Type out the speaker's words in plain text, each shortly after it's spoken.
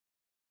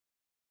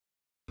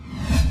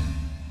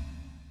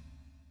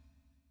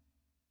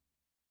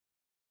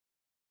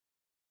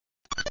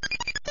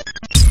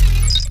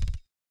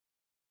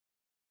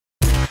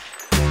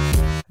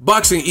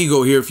Boxing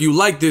Ego here. If you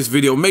like this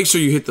video, make sure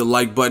you hit the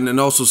like button and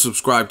also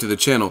subscribe to the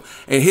channel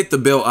and hit the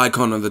bell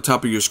icon on the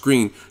top of your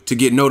screen to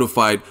get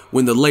notified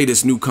when the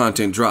latest new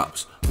content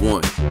drops.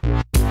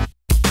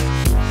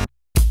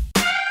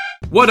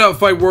 What up,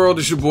 fight world?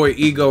 It's your boy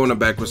Ego and I'm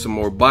back with some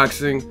more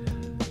boxing.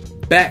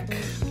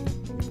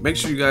 Make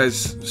sure you guys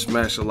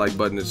smash the like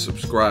button and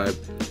subscribe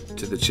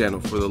to the channel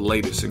for the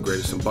latest and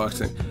greatest in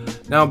boxing.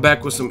 Now I'm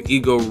back with some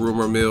Ego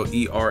Rumor Mill,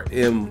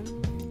 ERM.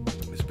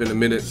 It's been a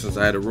minute since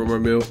I had a rumor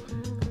mill.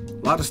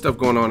 A lot of stuff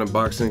going on in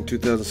boxing.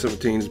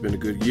 2017 has been a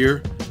good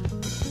year.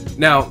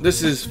 Now,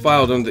 this is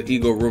filed on the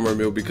Ego Rumor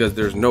Mill because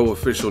there's no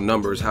official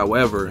numbers.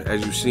 However,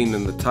 as you've seen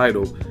in the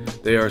title,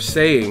 they are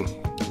saying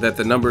that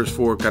the numbers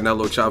for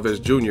Canelo-Chavez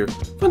Jr.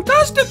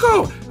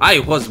 Fantastico!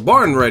 I was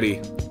born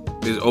ready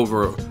is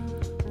over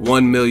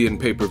 1 million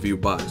pay-per-view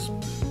buys.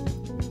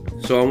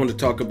 So I want to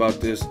talk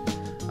about this.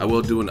 I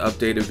will do an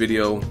updated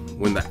video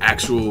when the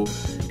actual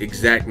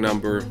exact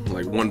number,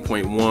 like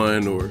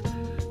 1.1 or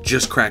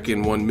just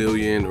cracking 1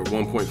 million or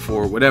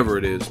 1.4, whatever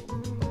it is,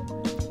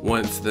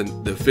 once the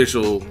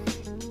official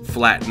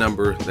flat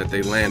number that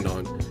they land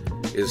on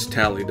is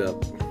tallied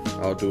up,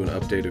 I'll do an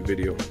updated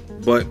video.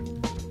 But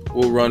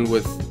we'll run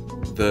with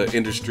the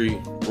industry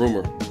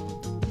rumor.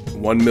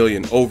 1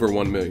 million, over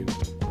 1 million,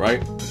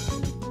 right?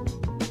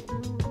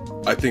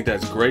 I think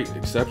that's great,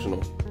 exceptional.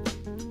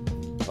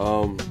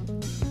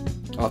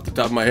 Off the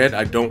top of my head,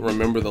 I don't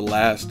remember the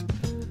last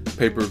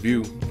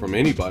pay-per-view from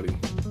anybody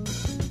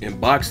in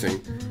boxing.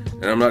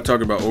 And I'm not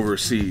talking about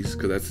overseas,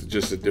 because that's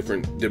just a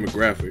different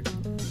demographic.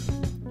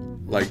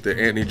 Like the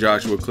Anthony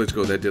Joshua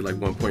Klitschko that did like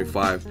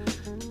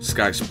 1.5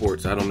 Sky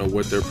Sports. I don't know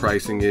what their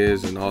pricing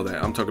is and all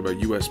that. I'm talking about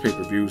US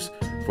pay-per-views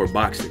for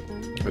boxing.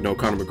 I know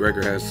Conor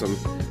McGregor has some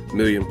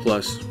million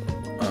plus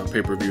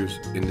pay-per-views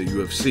in the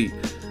UFC.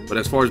 But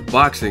as far as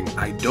boxing,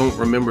 I don't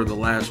remember the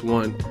last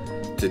one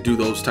to do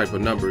those type of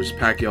numbers.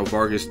 Pacquiao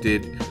Vargas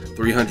did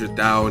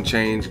 300,000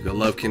 change.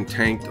 Golovkin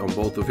tanked on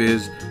both of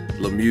his.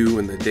 Lemieux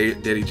and the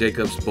Daddy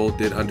Jacobs both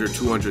did under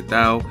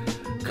 200,000.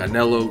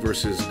 Canelo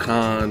versus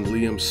Khan,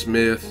 Liam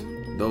Smith,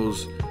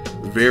 those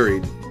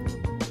varied.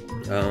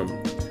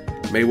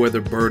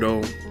 Mayweather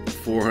Berto,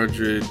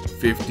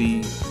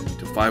 450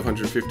 to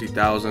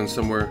 550,000,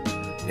 somewhere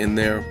in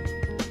there.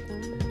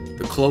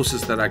 The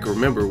closest that I can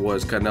remember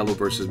was Canelo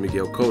versus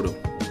Miguel Cotto,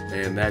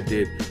 and that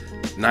did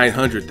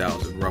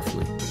 900,000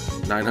 roughly.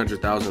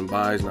 900,000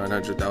 buys,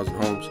 900,000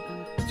 homes,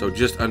 so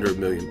just under 1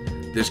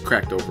 million. This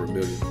cracked over 1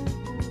 million.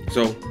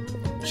 So,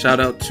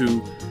 shout out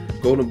to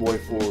Golden Boy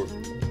for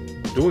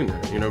doing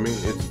that. You know what I mean?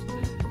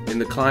 It's in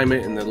the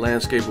climate and the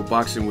landscape of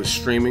boxing with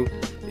streaming.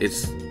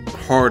 It's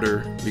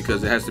harder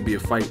because it has to be a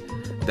fight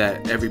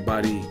that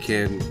everybody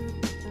can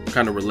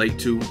kind of relate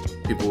to.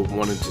 People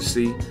wanted to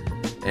see,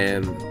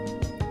 and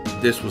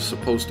this was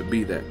supposed to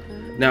be that.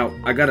 Now,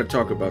 I got to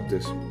talk about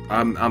this.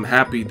 I'm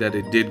happy that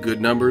it did good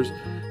numbers.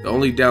 The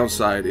only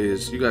downside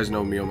is, you guys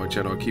know me on my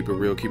channel. I keep it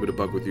real, keep it a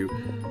buck with you.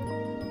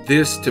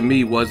 This to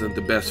me wasn't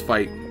the best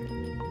fight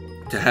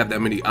to have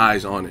that many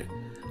eyes on it.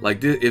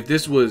 Like if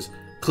this was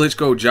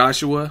Klitschko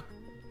Joshua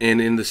and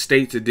in the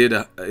States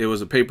it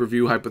was a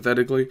pay-per-view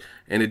hypothetically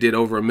and it did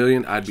over 1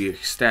 million, I'd be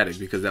ecstatic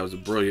because that was a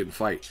brilliant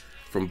fight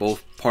from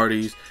both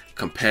parties.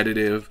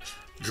 Competitive,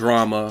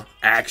 drama,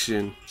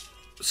 action,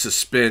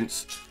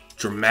 suspense,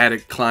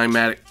 dramatic,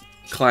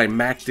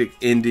 climactic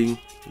ending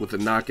with a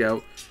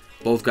knockout.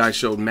 Both guys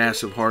showed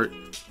massive heart.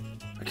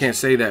 I can't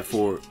say that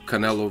for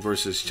Canelo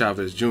versus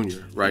Chavez Jr.,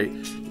 right?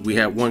 We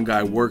had one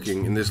guy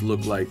working, and this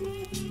looked like,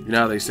 you know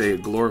how they say a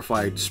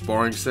glorified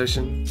sparring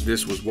session?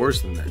 This was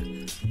worse than that.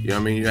 You know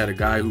what I mean? You had a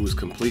guy who was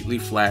completely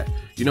flat.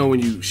 You know when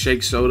you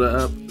shake soda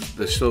up,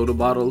 the soda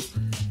bottles,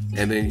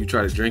 and then you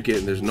try to drink it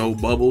and there's no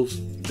bubbles?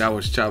 That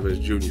was Chavez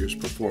Jr.'s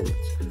performance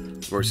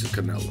versus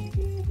Canelo.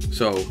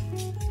 So,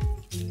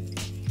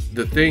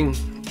 the thing,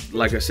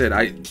 like I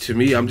said, to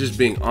me, I'm just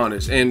being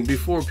honest. And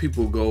before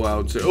people go out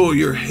and say, "Oh,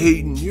 you're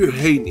hating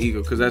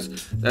Ego," because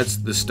that's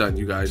the stunt,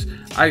 you guys.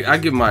 I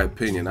give my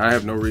opinion. I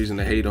have no reason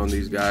to hate on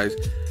these guys.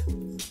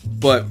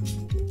 But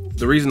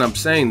the reason I'm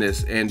saying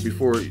this, and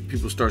before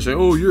people start saying,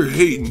 "Oh, you're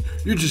hating,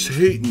 you're just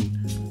hating,"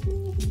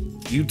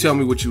 you tell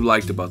me what you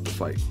liked about the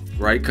fight,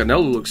 right?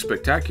 Canelo looked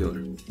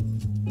spectacular,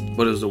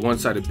 but it was a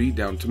one-sided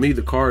beatdown. To me,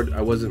 the card,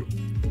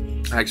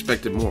 I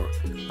expected more.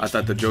 I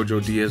thought the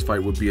Jojo Diaz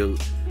fight would be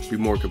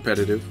more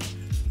competitive.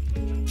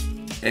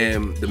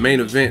 And the main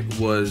event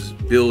was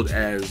billed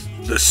as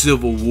the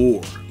Civil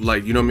War.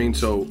 Like, you know what I mean?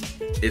 So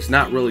it's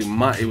not really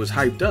it was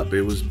hyped up.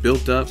 It was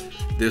built up.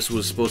 This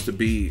was supposed to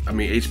be, I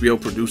mean, HBO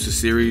produced a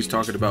series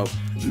talking about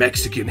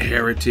Mexican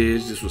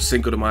heritage. This was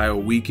Cinco de Mayo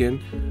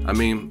weekend. I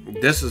mean,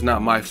 this is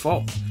not my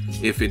fault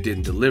if it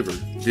didn't deliver.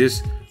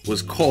 This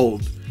was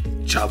called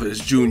Chavez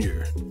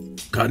Jr.,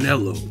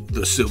 Canelo,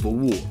 the Civil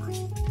War.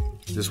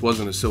 This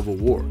wasn't a civil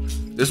war.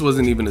 This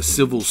wasn't even a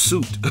civil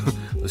suit,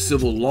 a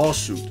civil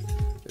lawsuit.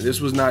 This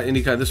was not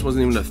any kind, this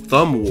wasn't even a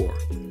thumb war.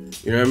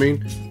 You know what I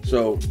mean?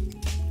 So,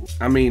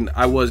 I mean,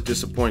 I was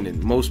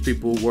disappointed. Most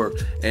people were.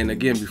 And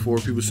again, before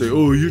people say,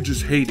 "Oh, you're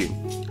just hating,"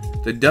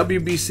 the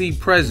WBC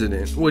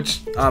president,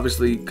 which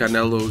obviously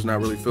Canelo's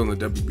not really feeling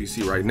the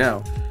WBC right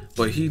now,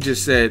 but he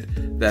just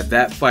said that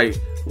that fight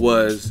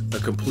was a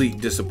complete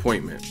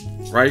disappointment,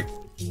 right?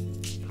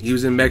 He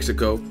was in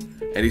Mexico,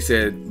 and he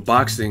said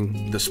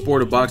boxing, the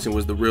sport of boxing,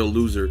 was the real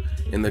loser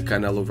in the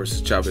Canelo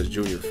versus Chavez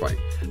Jr. fight.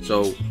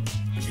 So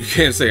you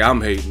can't say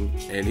I'm hating.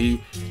 And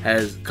he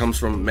comes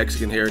from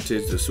Mexican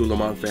heritage, the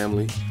Suleiman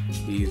family.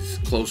 He's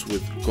close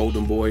with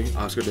Golden Boy,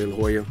 Oscar De La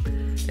Hoya.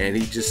 And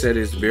he just said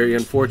it's very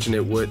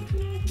unfortunate what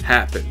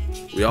happened.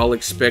 We all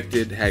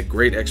had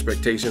great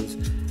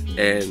expectations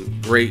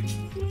and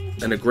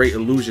a great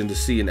illusion to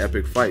see an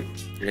epic fight.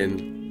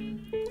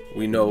 And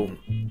we know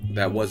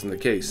that wasn't the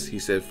case. He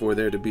said for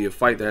there to be a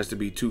fight, there has to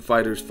be two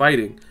fighters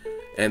fighting.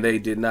 And they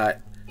did not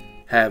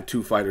have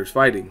two fighters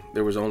fighting.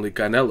 There was only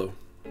Canelo,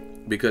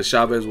 because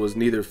Chavez was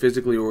neither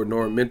physically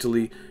nor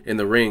mentally in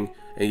the ring,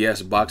 and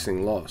yes,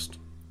 boxing lost.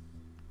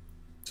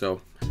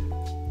 So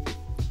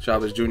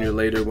Chavez Jr.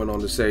 later went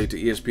on to say to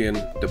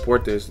ESPN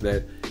Deportes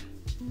that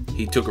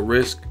he took a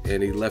risk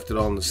and he left it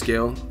on the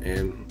scale,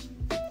 and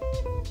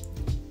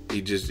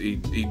he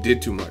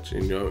did too much.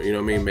 You know what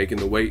I mean? Making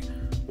the weight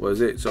was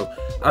it. So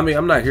I mean,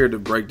 I'm not here to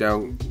break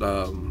down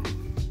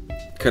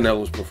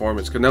Canelo's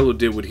performance. Canelo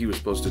did what he was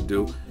supposed to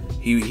do.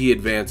 He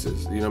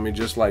advances. You know what I mean?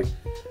 Just like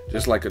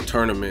a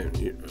tournament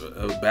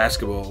of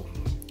basketball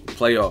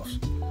playoffs.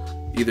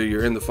 Either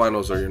you're in the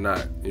finals or you're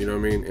not. You know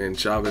what I mean? And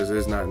Chavez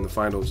is not in the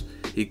finals.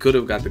 He could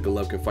have got the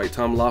Golovkin fight.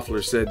 Tom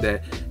Loeffler said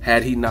that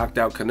had he knocked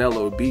out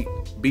Canelo,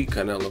 beat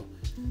Canelo,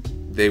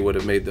 they would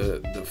have made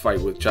the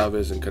fight with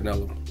Chavez and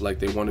Canelo like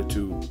they wanted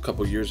to a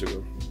couple years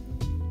ago.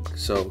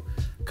 So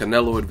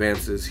Canelo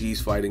advances.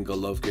 He's fighting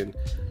Golovkin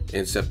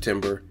in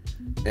September,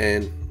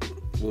 and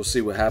we'll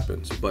see what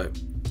happens. But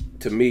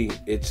to me,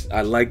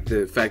 I like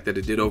the fact that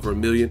it did over 1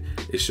 million.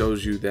 It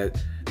shows you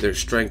that there's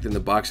strength in the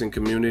boxing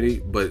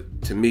community.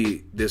 But to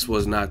me, this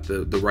was not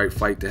the right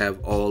fight to have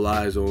all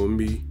eyes on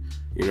me,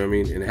 you know what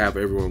I mean, and have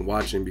everyone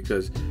watching,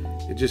 because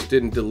it just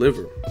didn't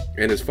deliver.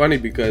 And it's funny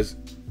because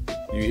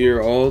you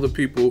hear all the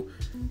people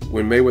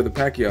when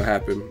Mayweather-Pacquiao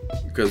happened,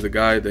 because the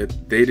guy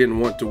that they didn't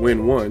want to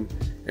win won,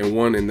 and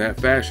won in that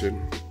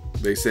fashion.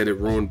 They said it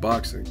ruined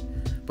boxing.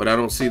 But I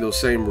don't see those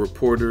same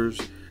reporters,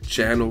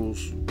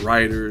 channels,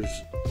 writers,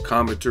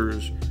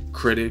 commenters,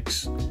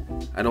 critics.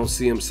 I don't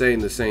see them saying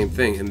the same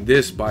thing. And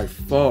this by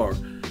far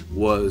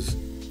was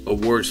a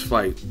worse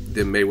fight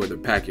than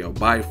Mayweather-Pacquiao,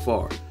 by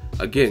far.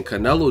 Again,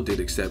 Canelo did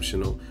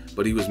exceptional,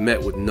 but he was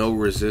met with no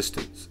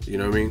resistance. You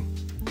know what I mean?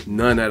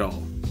 None at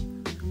all.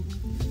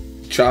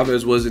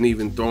 Chavez wasn't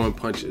even throwing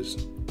punches.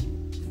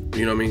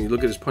 You know what I mean? You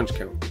look at his punch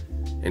count,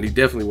 and he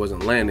definitely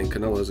wasn't landing.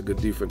 Canelo has a good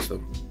defense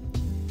though.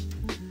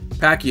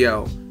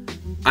 Pacquiao,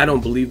 I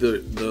don't believe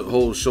the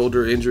whole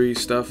shoulder injury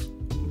stuff,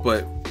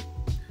 but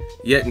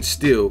yet and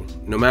still,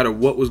 no matter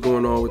what was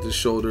going on with his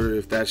shoulder,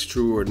 if that's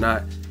true or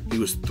not, he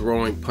was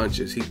throwing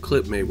punches. He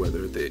clipped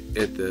Mayweather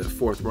at the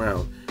 4th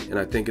round, and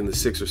I think in the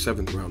 6th or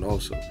 7th round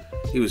also.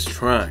 He was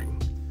trying,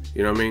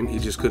 you know what I mean? He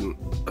just couldn't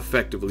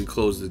effectively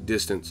close the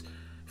distance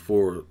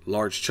for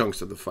large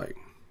chunks of the fight,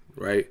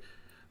 right?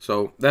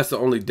 So that's the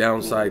only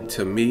downside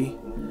to me.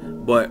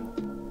 But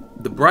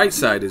the bright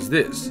side is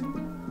this.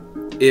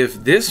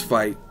 If this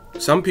fight,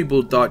 some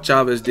people thought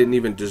Chavez didn't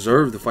even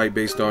deserve the fight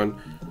based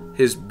on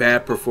his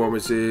bad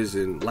performances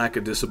and lack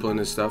of discipline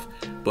and stuff,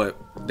 but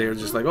they're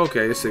just like,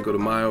 okay, it's Cinco de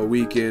Mayo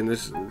weekend.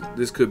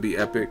 This could be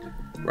epic,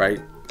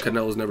 right?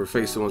 Canelo's never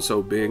faced someone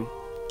so big.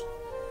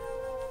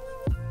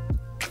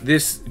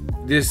 This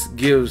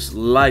gives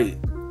light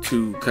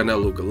to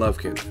Canelo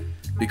Golovkin,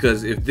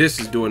 because if this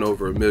is doing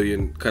over 1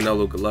 million,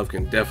 Canelo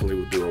Golovkin definitely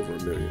would do over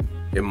 1 million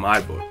in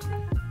my book.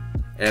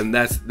 And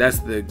that's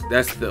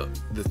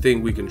the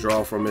thing we can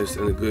draw from this.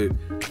 And the good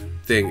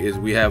thing is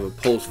we have a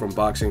pulse from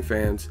boxing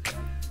fans.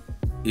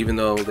 Even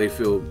though they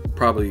feel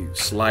probably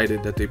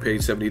slighted that they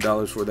paid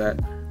 $70 for that,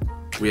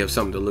 we have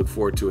something to look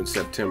forward to in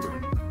September.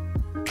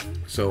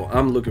 So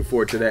I'm looking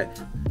forward to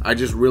that. I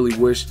just really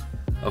wish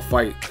a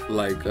fight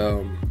like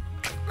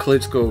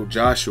Klitschko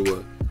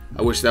Joshua,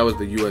 I wish that was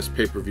the US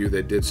pay-per-view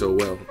that did so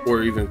well,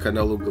 or even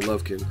Canelo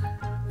Golovkin.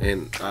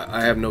 And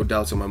I have no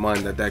doubts in my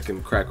mind that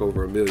can crack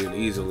over 1 million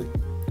easily,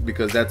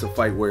 because that's a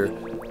fight where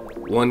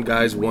one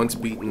guy's once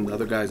beaten, the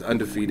other guy's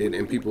undefeated,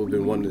 and people have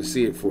been wanting to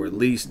see it for at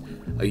least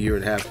 1.5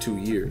 years, 2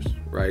 years,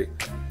 right?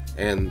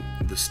 And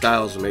the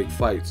styles make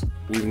fights.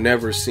 We've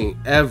never seen,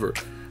 ever.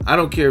 I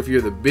don't care if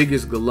you're the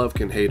biggest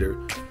Golovkin hater,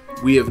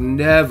 we have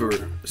never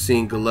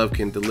seen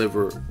Golovkin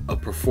deliver a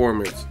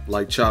performance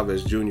like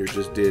Chavez Jr.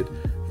 just did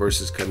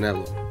versus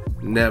Canelo.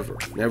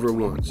 Never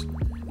once.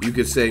 You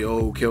could say,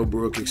 oh, Kell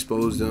Brook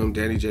exposed him,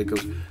 Danny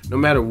Jacobs. No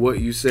matter what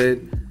you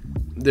said,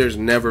 there's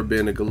never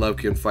been a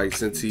Golovkin fight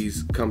since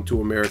he's come to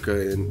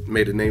America and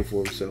made a name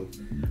for himself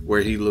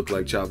where he looked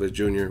like Chavez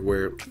Jr.,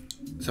 where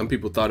some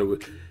people thought it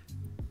would.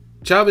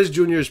 Chavez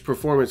Jr.'s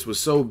performance was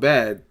so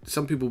bad,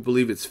 some people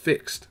believe it's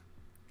fixed.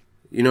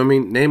 You know what I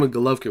mean? Name a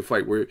Golovkin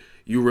fight where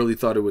you really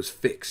thought it was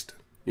fixed.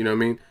 You know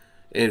what I mean?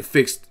 And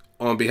fixed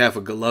on behalf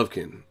of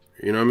Golovkin.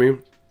 You know what I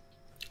mean?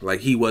 Like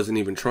he wasn't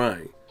even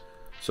trying.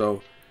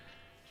 So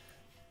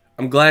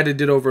I'm glad it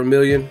did over 1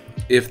 million,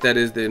 if that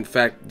is in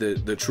fact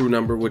the true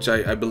number, which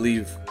I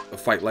believe a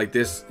fight like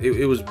this,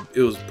 it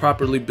was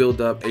properly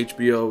built up.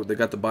 HBO, they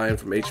got the buy-in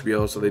from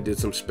HBO, so they did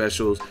some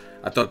specials.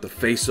 I thought the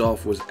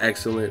face-off was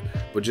excellent,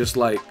 but just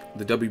like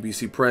the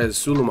WBC Prez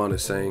Suleiman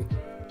is saying,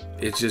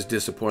 it's just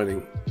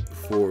disappointing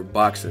for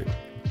boxing.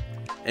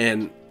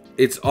 And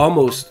it's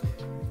almost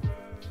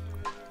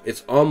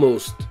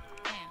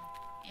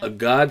a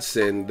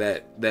godsend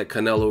that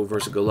Canelo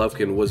versus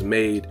Golovkin was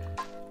made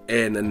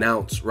and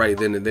announced right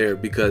then and there,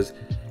 because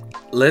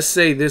let's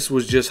say this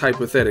was just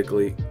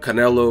hypothetically,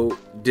 Canelo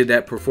did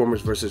that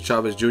performance versus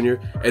Chavez Jr.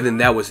 and then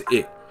that was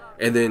it,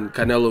 and then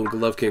Canelo and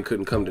Golovkin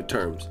couldn't come to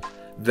terms.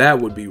 That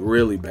would be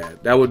really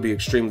bad. That would be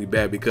extremely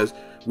bad, because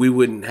we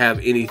wouldn't have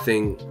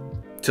anything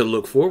to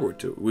look forward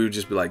to. We would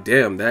just be like,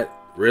 damn, that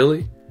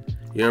really?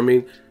 You know what I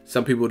mean?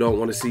 Some people don't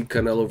want to see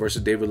Canelo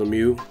versus David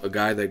Lemieux, a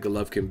guy that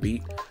Golovkin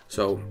beat.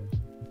 So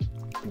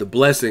the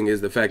blessing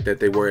is the fact that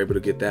they were able to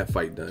get that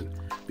fight done.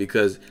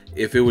 Because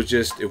if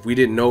we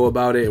didn't know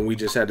about it and we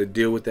just had to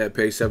deal with that,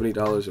 pay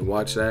 $70 and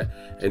watch that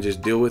and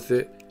just deal with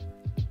it,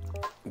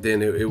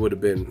 then it would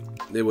have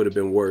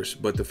been worse.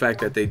 But the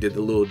fact that they did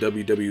the little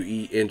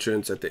WWE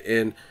entrance at the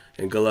end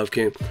and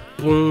Golovkin,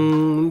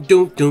 boom,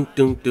 doom, doom,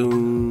 doom,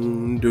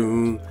 doom,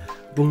 doom,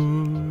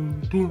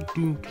 boom, doom,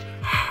 doom.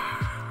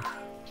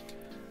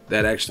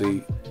 That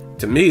actually,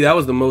 to me, that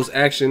was the most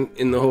action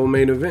in the whole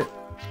main event,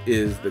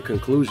 is the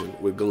conclusion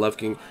with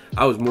Golovkin.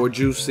 I was more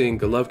juiced seeing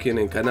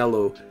Golovkin and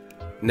Canelo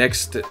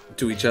next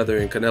to each other,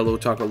 and Canelo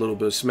talking a little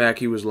bit of smack.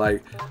 He was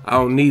like, I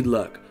don't need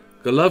luck.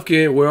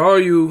 Golovkin, where are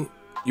you?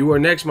 You are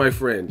next, my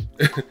friend.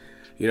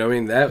 You know what I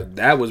mean?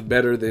 That was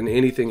better than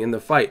anything in the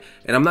fight.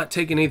 And I'm not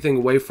taking anything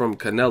away from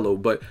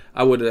Canelo, but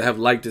I would have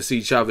liked to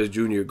see Chavez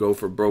Jr. go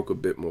for broke a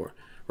bit more,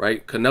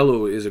 right?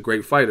 Canelo is a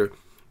great fighter,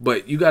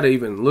 but you got to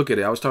even look at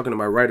it. I was talking to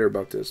my writer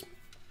about this.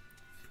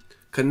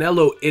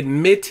 Canelo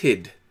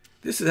admitted,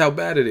 this is how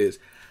bad it is.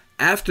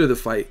 After the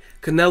fight,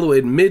 Canelo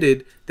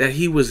admitted that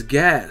he was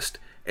gassed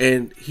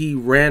and he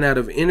ran out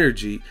of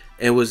energy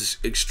and was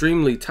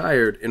extremely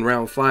tired in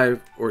round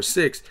 5 or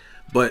 6.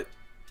 But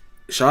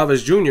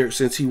Chavez Jr.,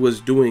 since he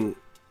was doing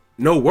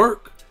no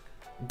work,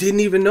 didn't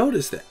even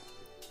notice that.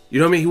 You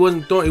know what I mean?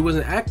 He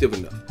wasn't active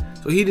enough.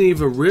 So he didn't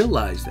even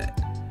realize that.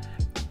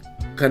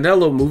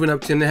 Canelo moving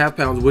up 10.5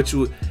 pounds, which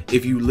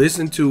if you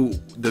listen to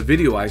the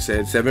video I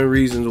said, 7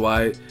 reasons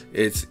why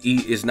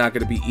it's not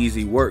going to be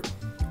easy work.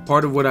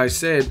 Part of what I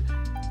said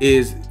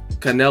is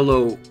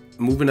Canelo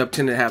moving up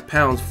 10.5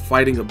 pounds,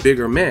 fighting a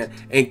bigger man.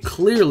 And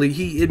clearly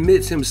he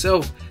admits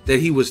himself that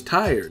he was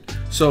tired.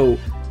 So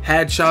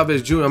had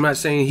Chavez Jr., I'm not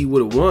saying he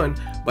would have won,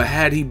 but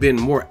had he been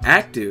more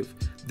active,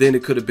 then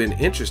it could have been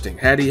interesting.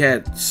 Had he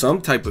had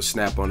some type of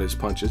snap on his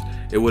punches,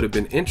 it would have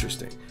been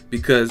interesting.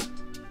 Because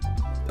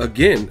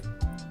again,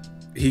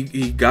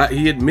 he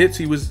admits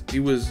he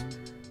was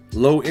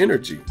low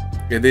energy,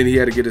 and then he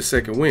had to get a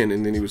second win,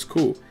 and then he was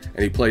cool,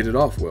 and he played it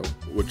off well,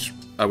 which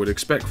I would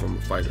expect from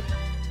a fighter.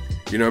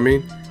 You know what I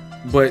mean?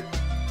 But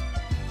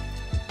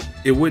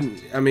it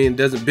wouldn't, I mean, it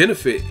doesn't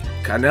benefit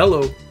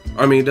Canelo.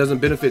 I mean, it doesn't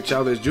benefit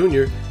Chavez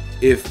Jr.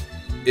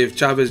 if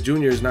Chavez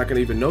Jr. is not going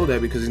to even know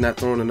that, because he's not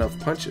throwing enough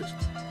punches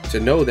to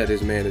know that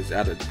his man is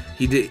out of.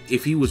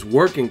 If he was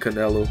working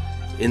Canelo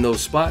in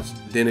those spots,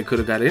 then it could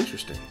have got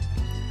interesting.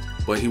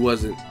 But he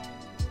wasn't.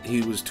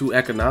 He was too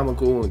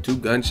economical and too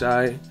gun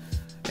shy.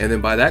 And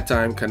then by that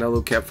time,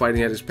 Canelo kept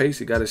fighting at his pace.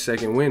 He got his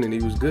second win, and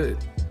he was good.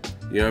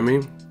 You know what I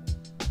mean?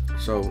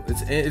 So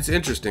it's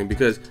interesting,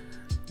 because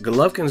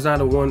Golovkin's not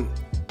a one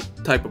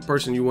type of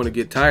person you want to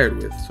get tired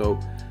with. So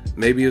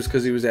maybe it's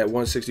because he was at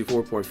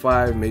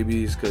 164.5.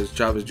 Maybe it's because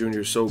Chavez Jr.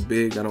 is so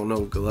big. I don't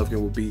know if Golovkin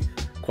will be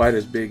quite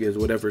as big as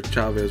whatever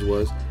Chavez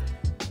was.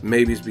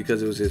 Maybe it's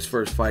because it was his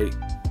first fight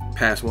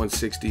past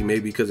 160.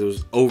 Maybe because it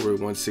was over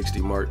 160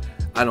 mark.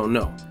 I don't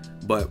know.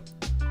 But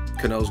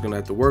Canelo's going to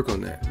have to work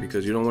on that,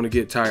 because you don't want to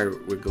get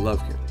tired with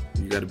Golovkin.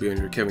 You got to be on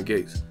your Kevin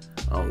Gates.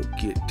 I don't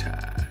get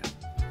tired.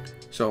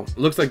 So it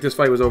looks like this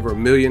fight was over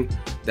 1 million.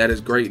 That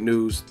is great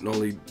news. The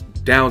only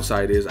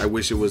downside is I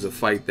wish it was a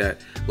fight that,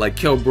 like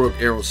Kell Brook,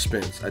 Errol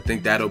Spence. I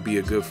think that'll be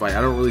a good fight.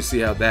 I don't really see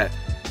how that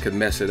could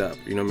mess it up.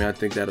 You know what I mean? I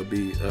think that'll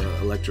be an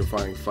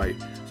electrifying fight.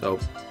 So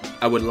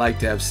I would like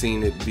to have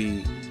seen it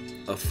be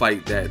a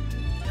fight that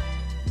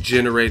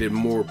generated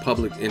more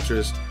public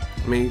interest.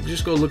 I mean,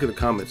 just go look at the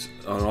comments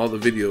on all the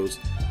videos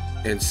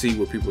and see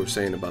what people are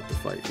saying about the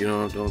fight. You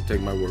know, don't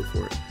take my word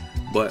for it.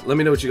 But let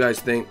me know what you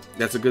guys think.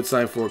 That's a good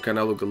sign for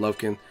Canelo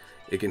Golovkin.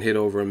 It can hit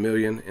over 1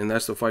 million, and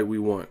that's the fight we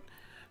want.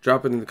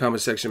 Drop it in the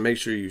comment section. Make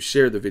sure you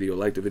share the video,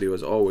 like the video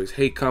as always.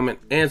 Hate, comment,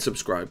 and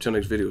subscribe. Till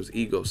next video is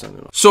Ego signing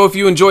off. So if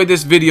you enjoyed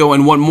this video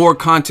and want more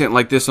content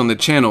like this on the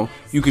channel,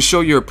 you can show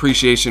your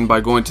appreciation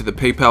by going to the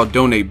PayPal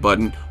donate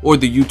button or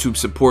the YouTube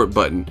support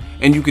button.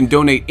 And you can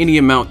donate any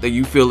amount that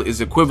you feel is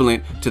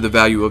equivalent to the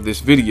value of this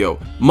video.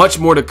 Much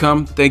more to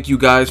come. Thank you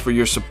guys for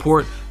your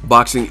support.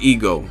 Boxing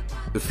Ego,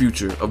 the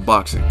future of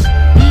boxing.